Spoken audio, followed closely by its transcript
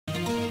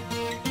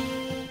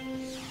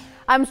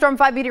I'm Storm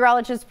 5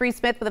 meteorologist Bree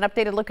Smith with an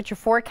updated look at your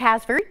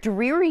forecast. Very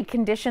dreary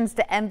conditions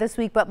to end this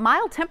week, but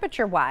mild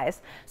temperature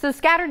wise. So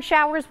scattered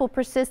showers will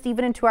persist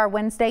even into our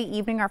Wednesday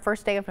evening, our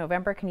first day of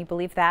November. Can you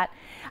believe that?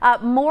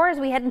 More as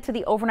we head into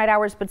the overnight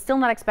hours, but still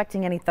not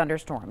expecting any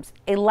thunderstorms.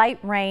 A light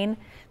rain.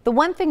 The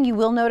one thing you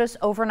will notice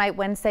overnight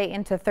Wednesday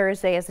into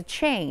Thursday as a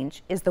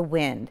change is the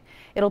wind.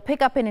 It'll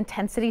pick up in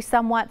intensity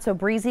somewhat, so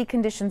breezy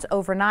conditions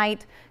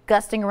overnight,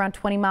 gusting around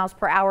 20 miles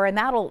per hour, and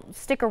that'll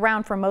stick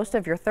around for most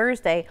of your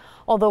Thursday,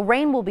 although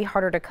rain will be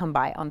harder to come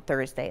by on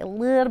Thursday. A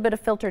little bit of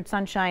filtered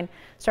sunshine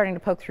starting to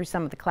poke through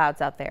some of the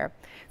clouds out there.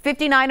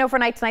 59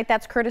 overnight tonight.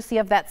 That's courtesy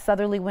of that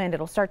southerly wind.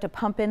 It'll start to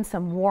pump in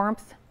some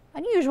warmth.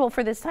 Unusual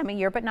for this time of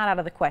year, but not out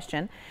of the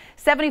question.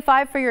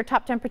 75 for your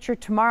top temperature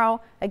tomorrow.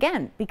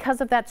 Again,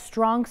 because of that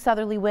strong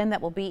southerly wind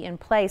that will be in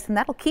place, and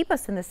that'll keep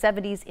us in the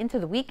 70s into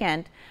the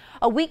weekend.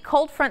 A weak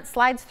cold front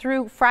slides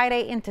through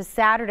Friday into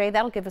Saturday.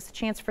 That'll give us a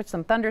chance for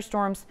some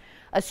thunderstorms.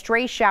 A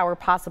stray shower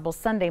possible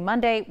Sunday,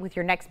 Monday, with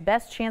your next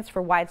best chance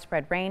for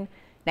widespread rain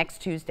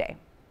next Tuesday.